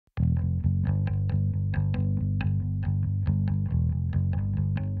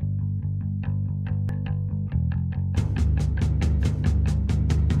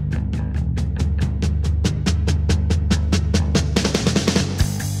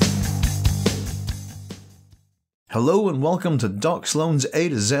Hello and welcome to Doc Sloan's A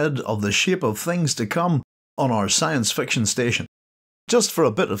to Z of the shape of things to come on our science fiction station. Just for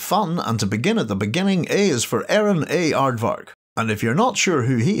a bit of fun and to begin at the beginning, A is for Aaron A Aardvark. And if you're not sure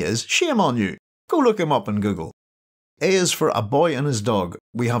who he is, shame on you. Go look him up in Google. A is for A Boy and His Dog.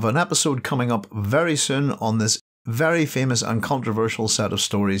 We have an episode coming up very soon on this very famous and controversial set of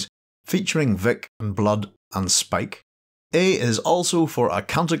stories featuring Vic and Blood and Spike. A is also for A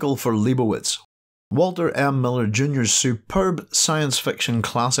Canticle for Leibowitz, Walter M. Miller Jr.'s superb science fiction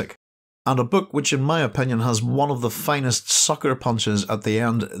classic, and a book which in my opinion has one of the finest sucker punches at the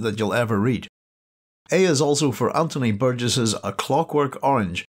end that you'll ever read. A is also for Anthony Burgess's A Clockwork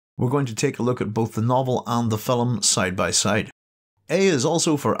Orange. We're going to take a look at both the novel and the film side by side. A is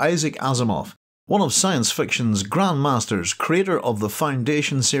also for Isaac Asimov, one of science fiction's grandmasters, creator of the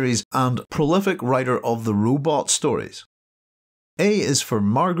Foundation series and prolific writer of the robot stories. A is for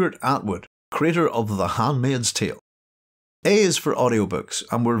Margaret Atwood, creator of The Handmaid's Tale. A is for audiobooks,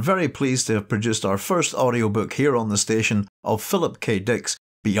 and we're very pleased to have produced our first audiobook here on the station of Philip K. Dick's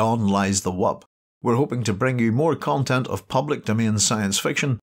Beyond Lies the Wub. We're hoping to bring you more content of public domain science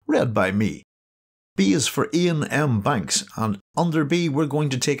fiction, read by me. B is for Ian M. Banks, and under B we're going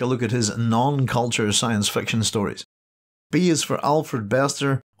to take a look at his non-culture science fiction stories. B is for Alfred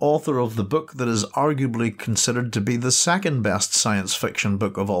Bester, author of the book that is arguably considered to be the second best science fiction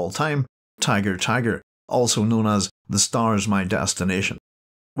book of all time, Tiger Tiger, also known as The Star's My Destination.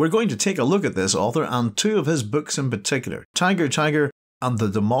 We're going to take a look at this author and two of his books in particular, Tiger Tiger and The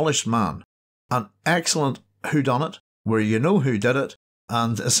Demolished Man, an excellent whodunit where you know who did it,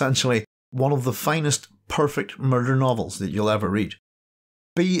 and essentially one of the finest perfect murder novels that you'll ever read.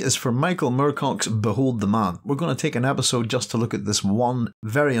 B is for Michael Moorcock's Behold the Man. We're going to take an episode just to look at this one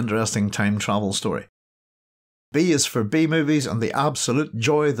very interesting time travel story. B is for B movies and the absolute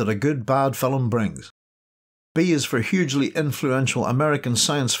joy that a good bad film brings. B is for hugely influential American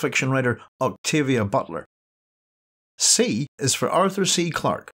science fiction writer Octavia Butler. C is for Arthur C.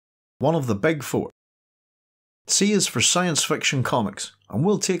 Clarke, one of the big four. C is for science fiction comics, and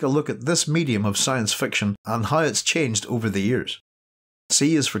we'll take a look at this medium of science fiction and how it's changed over the years.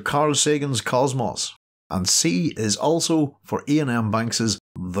 C is for Carl Sagan's Cosmos, and C is also for Ian M. Banks's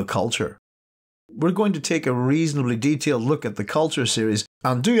The Culture. We're going to take a reasonably detailed look at the Culture series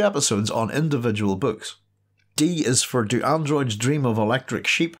and do episodes on individual books. D is for Do Androids Dream of Electric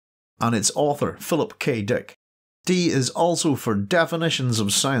Sheep, and its author Philip K. Dick. D is also for Definitions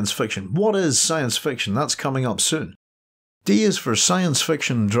of Science Fiction. What is science fiction? That's coming up soon. D is for Science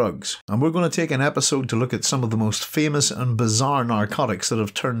Fiction Drugs, and we're going to take an episode to look at some of the most famous and bizarre narcotics that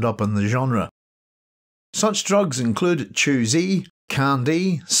have turned up in the genre. Such drugs include Chew-Z,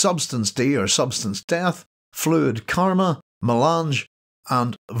 Can-D, Substance D or Substance Death, Fluid Karma, Melange,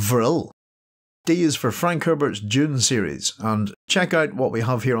 and Vril. D is for Frank Herbert's Dune series, and check out what we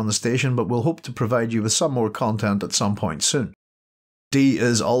have here on the station, but we'll hope to provide you with some more content at some point soon. D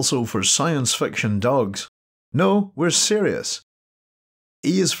is also for Science Fiction Dogs. No, we're serious.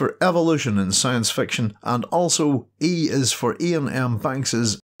 E is for Evolution in Science Fiction, and also E is for Ian M.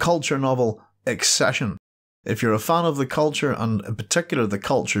 Banks's culture novel Accession. If you're a fan of the culture, and in particular the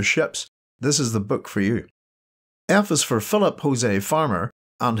culture ships, this is the book for you. F is for Philip Jose Farmer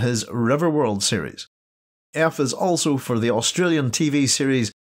and his Riverworld series. F is also for the Australian TV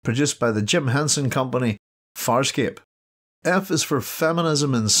series produced by the Jim Henson Company, Farscape. F is for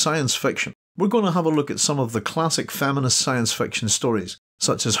Feminism in Science Fiction. We're going to have a look at some of the classic feminist science fiction stories,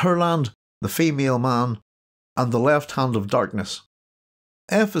 such as Herland, The Female Man, and The Left Hand of Darkness.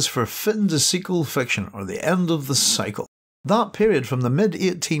 F is for Fin de Cycle fiction, or the end of the cycle. That period from the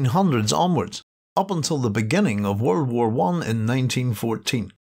mid-1800s onwards, up until the beginning of World War I in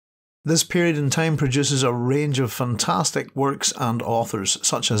 1914. This period in time produces a range of fantastic works and authors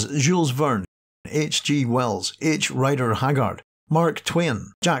such as Jules Verne, H.G. Wells, H. Rider Haggard, Mark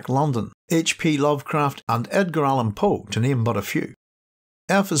Twain, Jack London, H.P. Lovecraft and Edgar Allan Poe, to name but a few.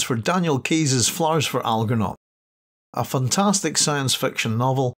 F is for Daniel Keyes's Flowers for Algernon, a fantastic science fiction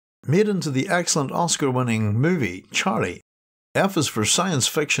novel made into the excellent Oscar-winning movie Charlie. F is for Science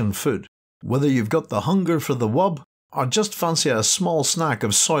Fiction Food. Whether you've got the hunger for the wub, or just fancy a small snack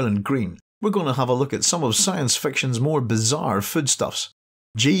of Soylent Green, we're going to have a look at some of science fiction's more bizarre foodstuffs.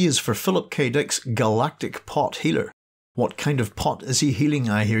 G is for Philip K. Dick's Galactic Pot Healer. What kind of pot is he healing,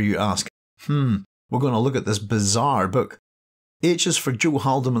 I hear you ask? We're going to look at this bizarre book. H is for Joe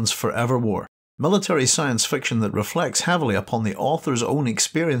Haldeman's Forever War, military science fiction that reflects heavily upon the author's own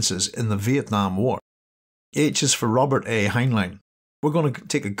experiences in the Vietnam War. H is for Robert A. Heinlein. We're going to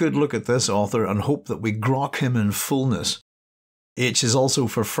take a good look at this author and hope that we grok him in fullness. H is also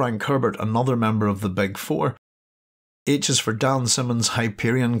for Frank Herbert, another member of the Big Four. H is for Dan Simmons'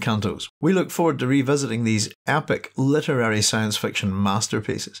 Hyperion Cantos. We look forward to revisiting these epic literary science fiction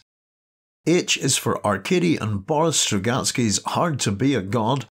masterpieces. H is for Arkady and Boris Strugatsky's Hard to Be a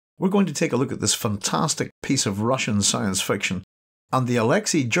God. We're going to take a look at this fantastic piece of Russian science fiction and the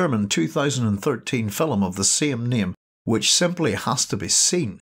Alexei German 2013 film of the same name, which simply has to be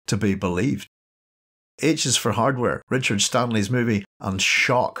seen to be believed. H is for Hardware, Richard Stanley's movie, and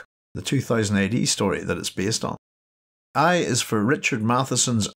Shock, the 2000 AD story that it's based on. I is for Richard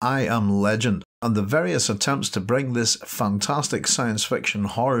Matheson's I Am Legend and the various attempts to bring this fantastic science fiction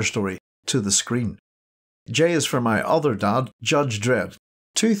horror story to the screen. J is for my other dad, Judge Dredd,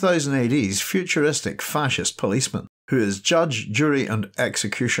 2000 AD's futuristic fascist policeman who is judge, jury and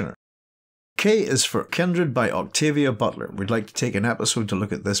executioner. K is for Kindred by Octavia Butler. We'd like to take an episode to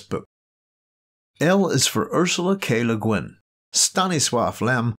look at this book. L is for Ursula K. Le Guin, Stanisław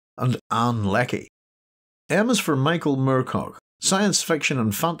Lem and Anne Leckie. M is for Michael Moorcock, science fiction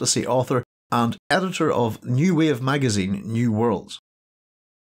and fantasy author and editor of New Wave magazine New Worlds.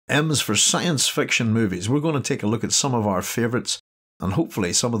 M is for science fiction movies. We're going to take a look at some of our favourites and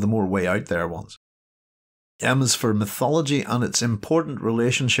hopefully some of the more way out there ones. M is for mythology and its important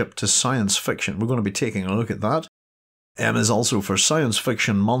relationship to science fiction. We're going to be taking a look at that. M is also for science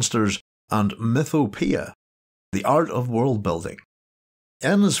fiction monsters and mythopoeia, the art of world building.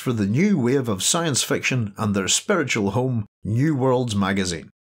 N is for the new wave of science fiction and their spiritual home, New Worlds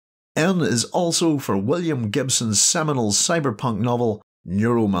magazine. N is also for William Gibson's seminal cyberpunk novel,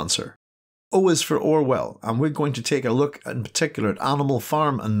 Neuromancer. O is for Orwell, and we're going to take a look in particular at Animal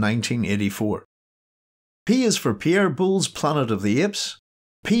Farm in 1984. P is for Pierre Boulle's Planet of the Apes.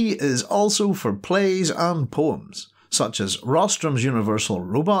 P is also for plays and poems, such as Rostrom's Universal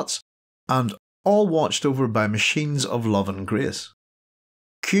Robots and All Watched Over by Machines of Love and Grace.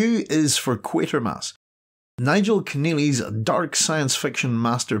 Q is for Quatermass, Nigel Keneally's dark science fiction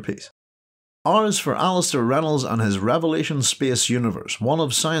masterpiece. R is for Alistair Reynolds and his Revelation Space Universe, one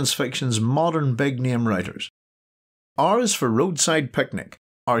of science fiction's modern big-name writers. R is for Roadside Picnic,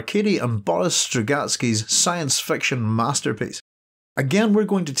 Arkady and Boris Strugatsky's science fiction masterpiece. Again, we're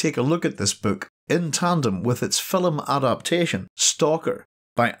going to take a look at this book in tandem with its film adaptation, Stalker,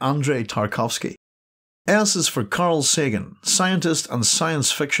 by Andrei Tarkovsky. S is for Carl Sagan, scientist and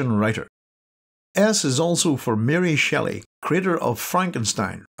science fiction writer. S is also for Mary Shelley, creator of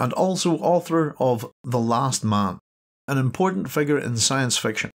Frankenstein and also author of The Last Man, an important figure in science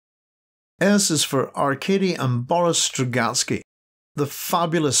fiction. S is for Arkady and Boris Strugatsky, the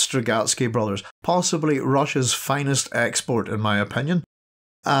fabulous Strugatsky brothers, possibly Russia's finest export in my opinion.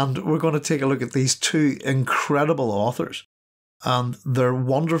 And we're going to take a look at these two incredible authors and their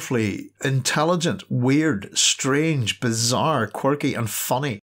wonderfully intelligent, weird, strange, bizarre, quirky and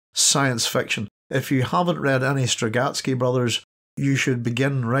funny science fiction. If you haven't read any Strugatsky brothers, you should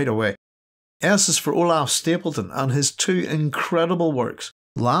begin right away. S is for Olaf Stapleton and his two incredible works,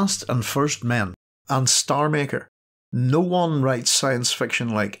 Last and First Men and Star Maker. No one writes science fiction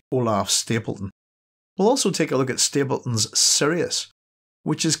like Olaf Stapleton. We'll also take a look at Stapleton's Sirius,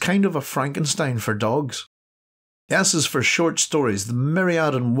 which is kind of a Frankenstein for dogs. S is for short stories, the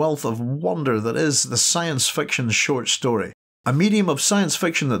myriad and wealth of wonder that is the science fiction short story, a medium of science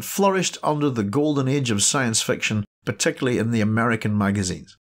fiction that flourished under the golden age of science fiction, particularly in the American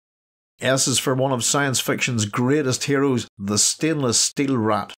magazines. S is for one of science fiction's greatest heroes, the stainless steel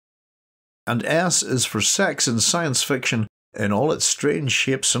rat. And S is for sex in science fiction in all its strange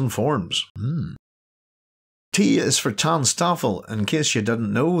shapes and forms. T is for Tan Staffel. In case you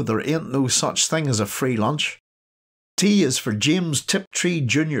didn't know, there ain't no such thing as a free lunch. T is for James Tiptree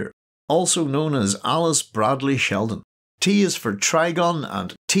Jr., also known as Alice Bradley Sheldon. T is for Trigon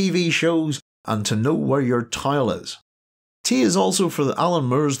and TV shows and to know where your tile is. T is also for Alan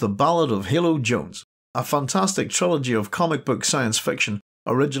Moore's The Ballad of Halo Jones, a fantastic trilogy of comic book science fiction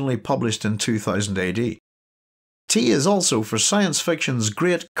originally published in 2000 AD. T is also for science fiction's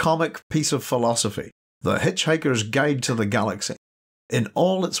great comic piece of philosophy, The Hitchhiker's Guide to the Galaxy, in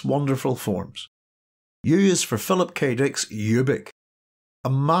all its wonderful forms. U is for Philip K. Dick's Ubik, a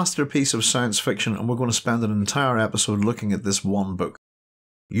masterpiece of science fiction, and we're going to spend an entire episode looking at this one book.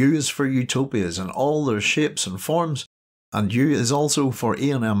 U is for Utopias in all their shapes and forms, and U is also for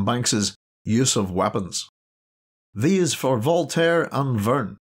Ian M. Banks's Use of Weapons. V is for Voltaire and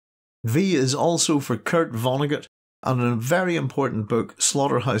Verne. V is also for Kurt Vonnegut and a very important book,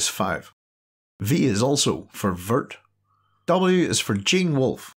 Slaughterhouse-Five. V is also for Vert. W is for Gene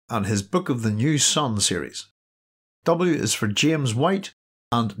Wolfe and his Book of the New Sun series. W is for James White,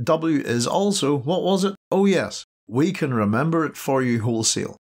 and W is also, what was it? Oh yes, We Can Remember It For You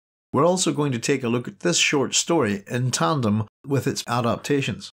Wholesale. We're also going to take a look at this short story in tandem with its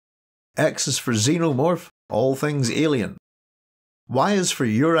adaptations. X is for Xenomorph, all things alien. Y is for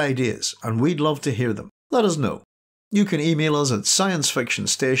your ideas, and we'd love to hear them. Let us know. You can email us at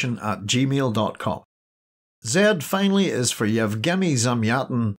sciencefictionstation@gmail.com. Z finally is for Yevgeny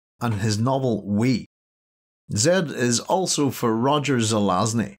Zamyatin and his novel We. Z is also for Roger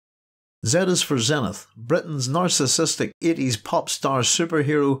Zelazny. Z is for Zenith, Britain's narcissistic 80s pop star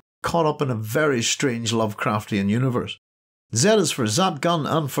superhero caught up in a very strange Lovecraftian universe. Z is for Zapgun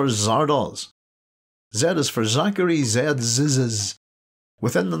and for Zardoz. Z is for Zzachary Zzizz.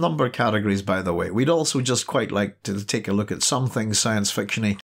 Within the number categories, by the way, we'd also just quite like to take a look at some things science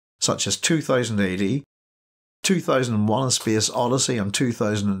fiction-y, such as 2000 AD, 2001 A Space Odyssey and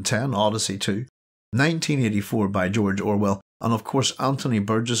 2010 Odyssey 2, 1984 by George Orwell, and of course Anthony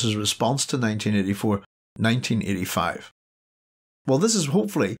Burgess's response to 1984, 1985. Well, this is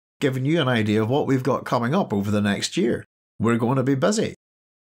hopefully giving you an idea of what we've got coming up over the next year. We're going to be busy.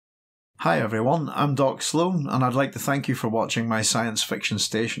 Hi everyone, I'm Doc Sloan, and I'd like to thank you for watching my science fiction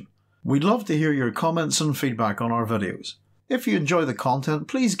station. We'd love to hear your comments and feedback on our videos. If you enjoy the content,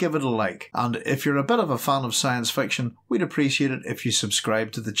 please give it a like, and if you're a bit of a fan of science fiction, we'd appreciate it if you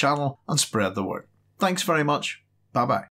subscribe to the channel and spread the word. Thanks very much. Bye bye.